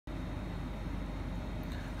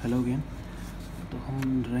Hello again. तो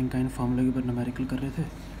हम Rankine formula के ऊपर न्यूमेरिकल कर रहे थे।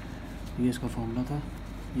 ये इसका फार्मूला था,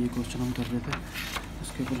 ये क्वेश्चन हम कर रहे थे।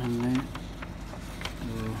 इसके ऊपर हमने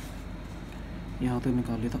यहाँ तक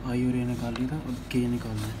निकाल लिया था, आई और ए निकाल लिया था, अब के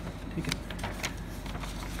निकालना है। ठीक है,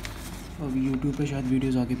 अब यूट्यूब पे शायद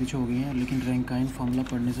वीडियोस आगे पीछे हो गई हैं, लेकिन रैंकाइन फार्मूला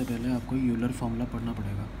पढ़ने से पहले आपको यूलर फार्मूला पढ़ना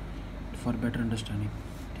पड़ेगा फॉर बेटर अंडरस्टैंडिंग।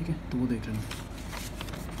 ठीक है, तो वो देख लेना।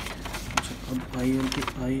 अच्छा, अब आई और के,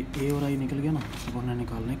 आई ए और आई निकल गया ना। अब हमने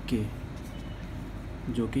निकालना है के,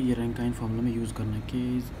 जो कि ये रैंकाइन फार्मूला में यूज़ करना है।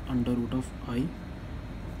 के is under root of I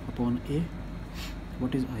upon A.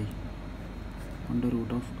 What is I? Under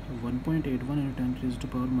root of 1.81 into 10 raised to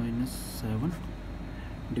power -7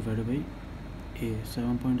 divided by A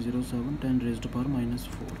 7.07 10 raised to power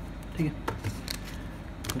 -4। ठीक है,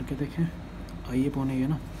 करके देखें। आई अपॉन ए है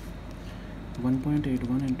ना,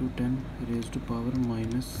 1.81 into 10 raised to power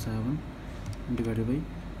 -7 divided by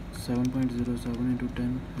 7.07 into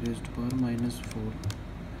 10 raised to power -4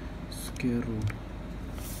 square root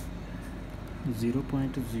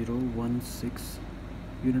 0.016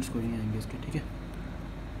 units को नहीं आएंगे इसके। ठीक है,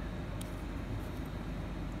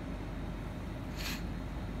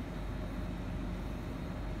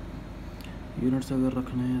 यूनिट्स अगर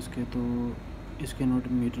रखने हैं इसके, तो इसके नोट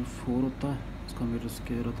मीटर 4 होता है, इसका मीटर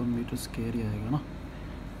स्क्वायर है तो मीटर स्क्वायर ही आएगा ना।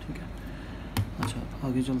 ठीक है, अच्छा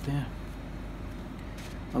आगे चलते हैं।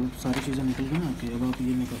 अब सारी चीज़ें निकल गई ना कि अब आप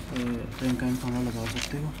ये रैंकाइन फार्मूला लगा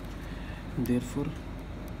सकते हो। Therefore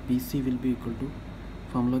B C will be equal to,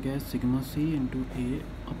 formula क्या है, सिग्मा सी इंटू ए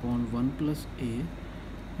अपॉन 1 प्लस ए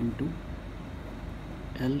इंटू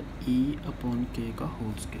एल ई अपॉन के का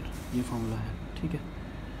होल स्क्वायर। ये फार्मूला है। ठीक है,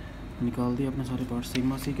 निकाल दिया अपने सारे पार्ट।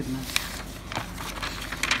 सिग्मा सी कितना है?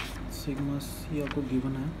 सिग्मा सी आपको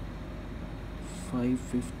गिवन है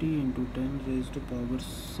 550 into 10 raise to power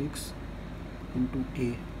 6 into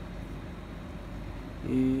A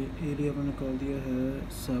area पर निकाल दिया है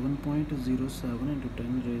 7.07 इंटू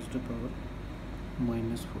 10 रेज़ टू पावर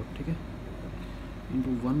 -4। ठीक है,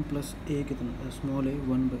 इंटू 1 प्लस ए कितना, स्मॉल ए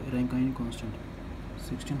 1 Rankine constant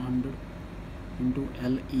 1600 into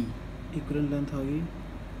L E equal length आ गई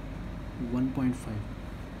 1.5।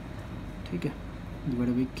 ठीक है, डिवाइड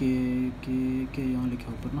बाई के यहाँ लिखा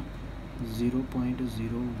ऊपर ना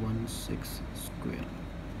 0.016 स्क्वायर।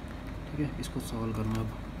 ठीक है, इसको सॉल्व करना। अब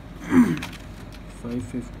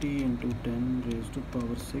 550 into 10 raise to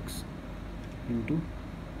power 6 into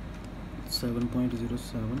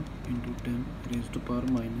 7.07 into 10 raise to power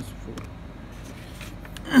 -4।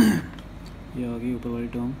 ये आ गई ऊपर वाली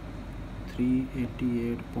term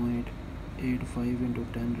 388.85 into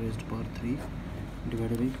 10 raise to power 3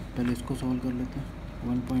 divide by, पहले इसको सॉल्व कर लेते हैं,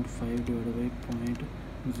 1.5 डिवाइड बाई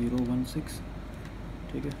 0.016।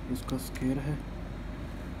 ठीक है, इसका स्क्वायर है,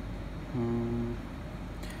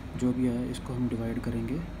 जो भी आया इसको हम डिवाइड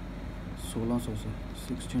करेंगे 1600 से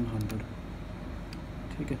 1600।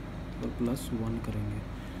 ठीक है, और प्लस 1 करेंगे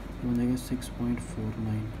तो बन जाएगा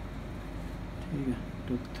 6.49। ठीक है,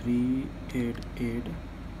 तो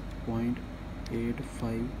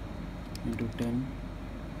 388.85 इंटू 10,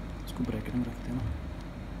 इसको ब्रैकेट में रखते हैं ना,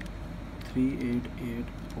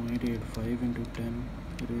 388.85 into 10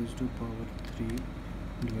 raise to power 3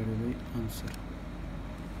 divided by answer.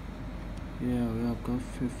 ये आ गया आपका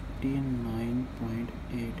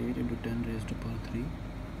 59.88 into 10 raise to power 3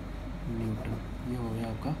 Newton. ये हो गया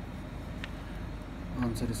आपका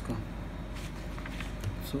आंसर इसका।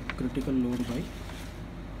 So critical load bye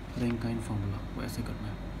Rankine formula वैसे करना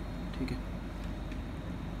है। ठीक है,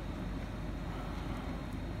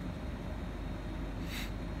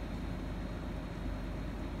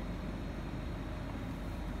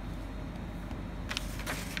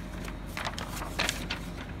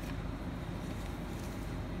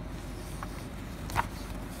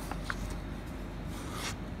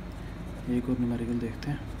 एक और न्यूमेरिकल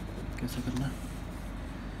देखते हैं कैसे करना है।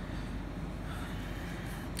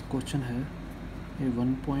 क्वेश्चन है, ए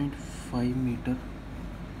 1.5 metre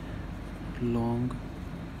long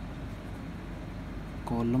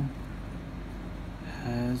column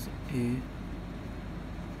has a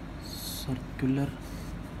circular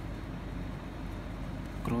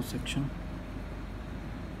cross section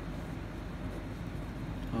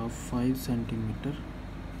of 5 centimetre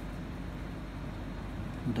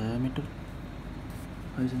diameter,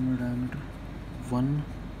 5 cm diameter। One,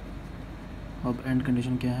 अब एंड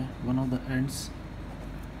कंडीशन क्या है, one of the ends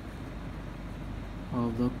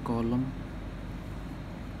of the column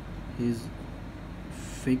is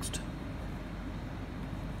fixed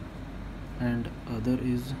and other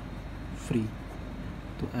is free.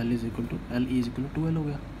 तो L is equal to L is equal to 12 हो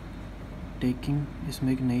गया। Taking,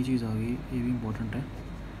 इसमें एक नई चीज़ आ गई, ये भी इम्पोर्टेंट है।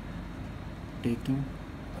 taking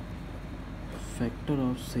factor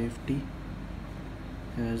of safety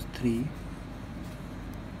has 3,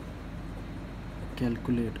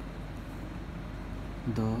 calculate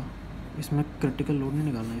the, इसमें क्रिटिकल लोड नहीं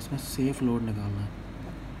निकालना है, इसमें सेफ लोड निकालना है,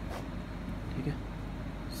 ठीक है।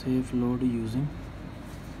 Safe load using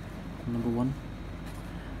number 1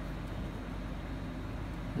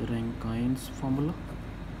 रैंकाइन्स formula,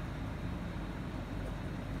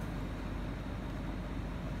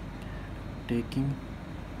 taking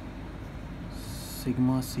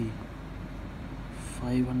sigma C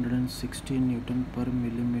 560 Newton पर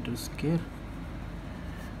मिलीमीटर स्क्वायर,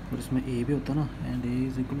 और इसमें ए भी होता है ना, and A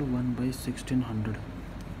is equal to 1/1600,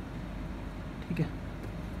 ठीक है।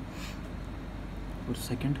 और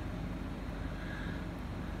सेकंड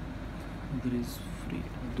इधर इज फ्री।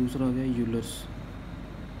 दूसरा आ गया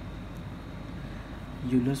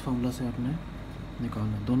यूलर्स फार्मूला से आपने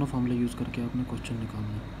निकालना है, दोनों फार्मूले यूज़ करके आपने क्वेश्चन निकालना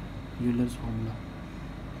है। यूलर्स फार्मूला,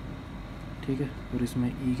 ठीक है। और इसमें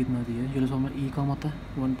ई कितना दिया है, यूलर्स फार्मूला ई काम आता है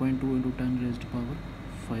 1.2 ×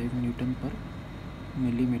 10⁵ न्यूटन पर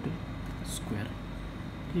मिलीमीटर स्क्वायर,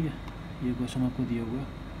 ठीक है। ये क्वेश्चन आपको दिया हुआ है।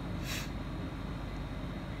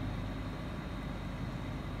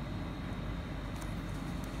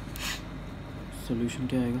 सॉल्यूशन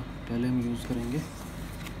क्या आएगा, पहले हम यूज़ करेंगे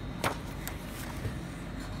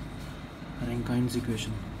रैंकाइन्स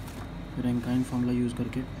इक्वेशन। रैंकाइन फार्मूला यूज़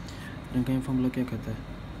करके, रैंकाइन फार्मूला क्या कहता है,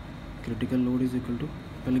 critical load is equal to,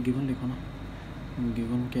 पहले गिवन लिखो ना,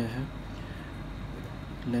 गिवन क्या है,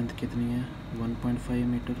 लेंथ कितनी है 1.5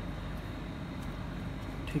 मीटर,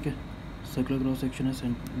 ठीक है। सर्कुलर क्रॉस सेक्शन है,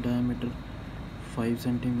 diameter 5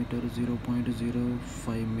 centimetre,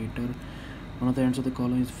 0.05 metre. One of the ends of the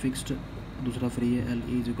column is fixed, दूसरा फ्री है, L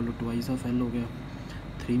is equal to twice of L हो गया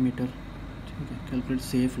 3 मीटर, ठीक है। कैलकुलेट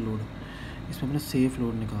सेफ लोड, इसमें अपने सेफ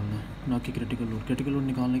लोड निकालना है, ना कि क्रिटिकल लोड। क्रिटिकल लोड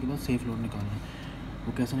निकालने के बाद सेफ लोड निकालना है,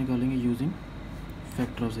 वो कैसे निकालेंगे, यूजिंग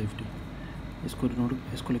फैक्टर ऑफ सेफ्टी। इसको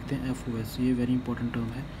लिखते हैं FOS, ये वेरी इंपॉर्टेंट टर्म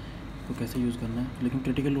है, तो कैसे यूज़ करना है। लेकिन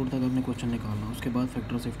क्रिटिकल लोड तक आपने क्वेश्चन निकालना है, उसके बाद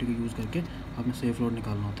फैक्टर ऑफ सेफ्टी को यूज़ करके आपने सेफ लोड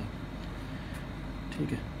निकालना होता है,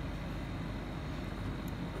 ठीक है।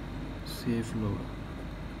 सेफ लोड,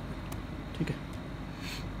 ठीक है।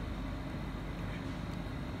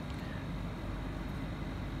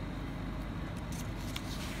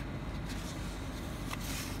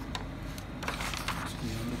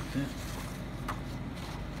 ध्यान रखते हैं।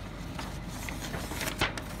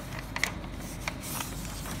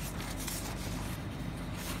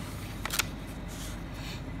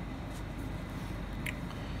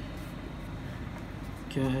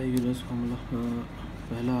 क्या है यूलर्स फार्मूला,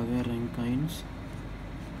 पहला आ गया रैंकाइन्स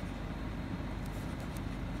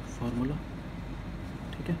फार्मूला,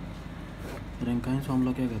 ठीक है। रैंकाइन्स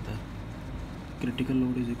फार्मूला क्या कहता है, critical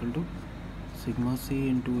load is equal to sigma C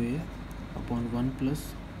into A upon 1 +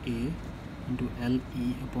 a into LE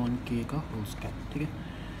upon के का होल स्क्वायर, ठीक है।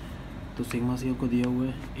 तो सिग्मा सी आपको दिया हुआ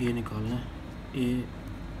है, ए निकालना है, ए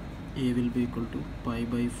will be equal to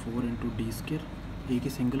π/4 into D square, ए की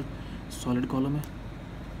सिंगल सॉलिड कॉलम है,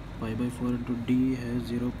 π/4 इंटू डी है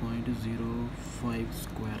 0.05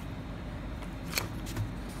 square,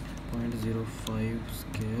 0.05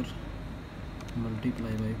 square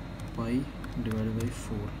multiply by pi divided by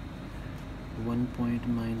 4,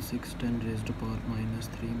 1.96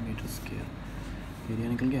 10⁻³ metre square. Area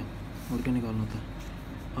निकल गया। और क्या निकालना होता है,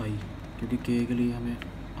 आई, क्योंकि के के लिए हमें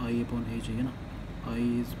I/A चाहिए ना,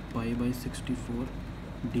 आई इज़ π/64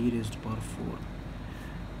 d⁻⁴।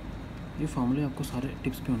 ये फार्मूले आपको सारे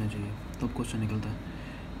टिप्स पे होने चाहिए, तब क्वेश्चन निकलता है।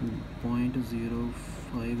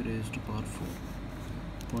 0.05⁴,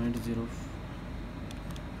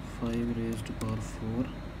 0.05⁴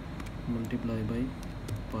 multiply by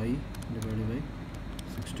pi divided by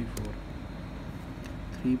 64,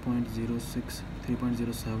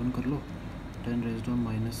 3.07 कर लो,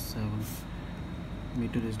 10⁻⁻7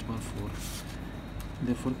 मीटर⁻⁴।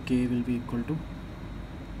 देयरफॉर के विल बी इक्वल टू,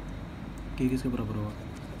 के किसके बराबर होगा,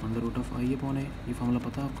 √I/A। ये फार्मूला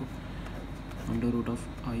पता है आपको,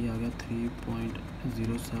 √I आ गया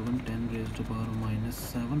 3.07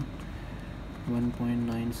 10⁻⁻7,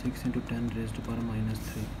 1.96 इंटू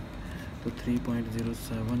 10⁻⁻3, तो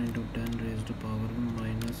 3.07 into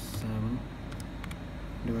 10⁻⁻7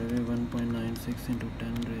 divided by 1.96 into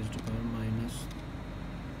 10⁻⁻3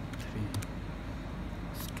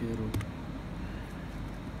 square root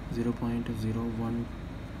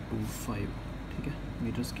 0.0125, ठीक है,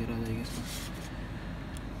 मीटर स्क्वायर आ जाएगा इसका।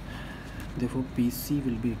 देखो PC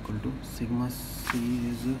will be equal to sigma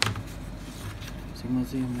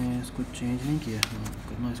C हमने इसको चेंज नहीं किया, हाँ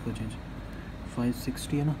करना इसको चेंज,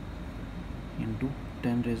 560 है ना, इंटू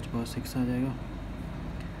 10⁻⁶ आ जाएगा,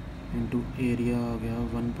 इंटू एरिया आ गया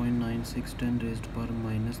 1.9610 raised power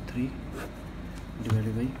 -3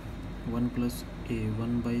 divided by 1 plus A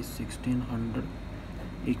 1/1600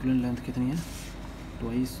 equivalent length कितनी है,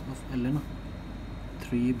 ट्वाइस ऑफ एल है ना,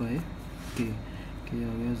 3/k के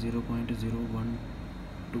आ गया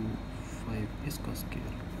 0.0125 इसका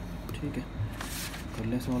स्केयर। ठीक है, कर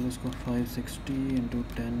ले सॉल्व इसको। 560 into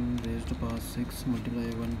 10 raised power 6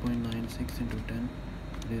 multiply 1.96 into 10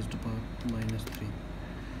 raised power -3,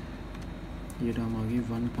 ये टर्म आ गई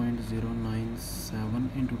 1.097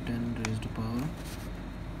 इंटू 10 रेज्ड पावर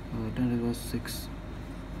 6।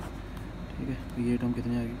 ठीक है, तो ये टर्म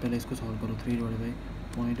कितनी आ गई, पहले इसको सॉल्व करो। 3 डिवाइड बाई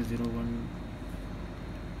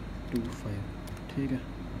 0.0125। ठीक है,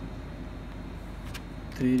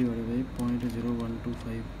 3 डिवाइड बाई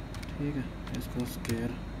 0.0125। ठीक है, इसका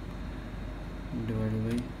स्क्वायर डिवाइड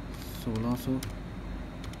बाई 1600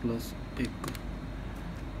 प्लस 1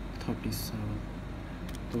 37,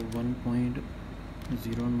 तो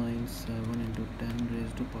 1.097 into 10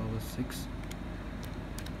 raised power 6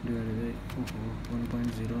 divided by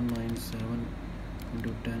 1.097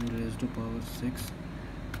 into 10 raised power 6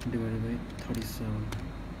 divided by 37,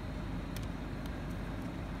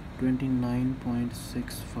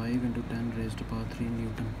 29.65 into 10 raised power 3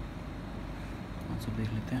 Newton. Answer देख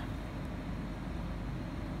लेते हैं।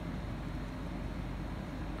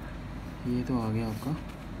 ये तो आ गया आपका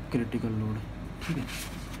क्रिटिकल लोड। ठीक है,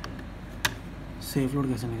 सेफ लोड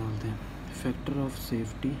कैसे निकालते हैं, factor of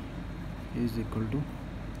safety is equal to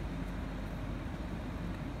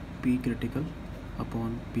P critical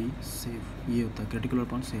upon P safe, ये होता है critical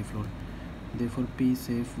upon safe load. Therefore P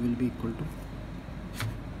safe will be equal to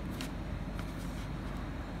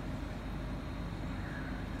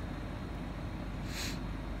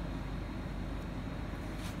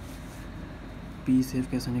P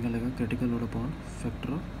safe कैसे निकलेगा, critical load upon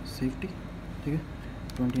factor of safety. ठीक है,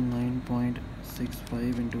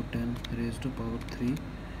 29.65 into 10 raised power 3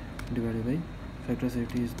 divided by factor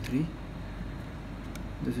safety is 3,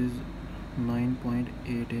 this is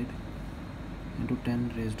 9.88 into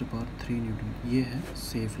 10 raised power 3 Newton. ये है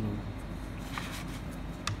safe load.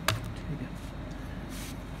 ठीक है,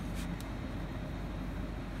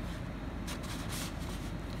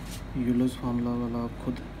 Euler's formula वाला आप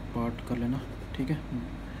खुद पार्ट कर लेना। ठीक है,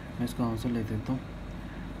 मैं इसका आंसर ले देता हूँ।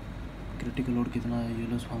 क्रिटिकल लोड कितना है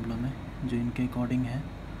यूलर्स फार्मूला में, जो इनके अकॉर्डिंग है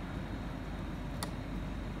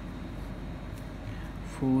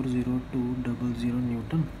 40200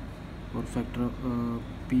 न्यूटन, और फैक्टर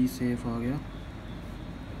पी सेफ आ गया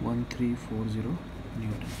 1340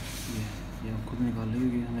 न्यूटन। ये आप खुद निकाल लीजिए,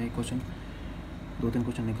 क्योंकि हमने एक क्वेश्चन 2-3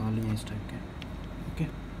 क्वेश्चन निकाल लिए हैं इस टाइप के। Okay,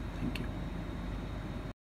 thank you.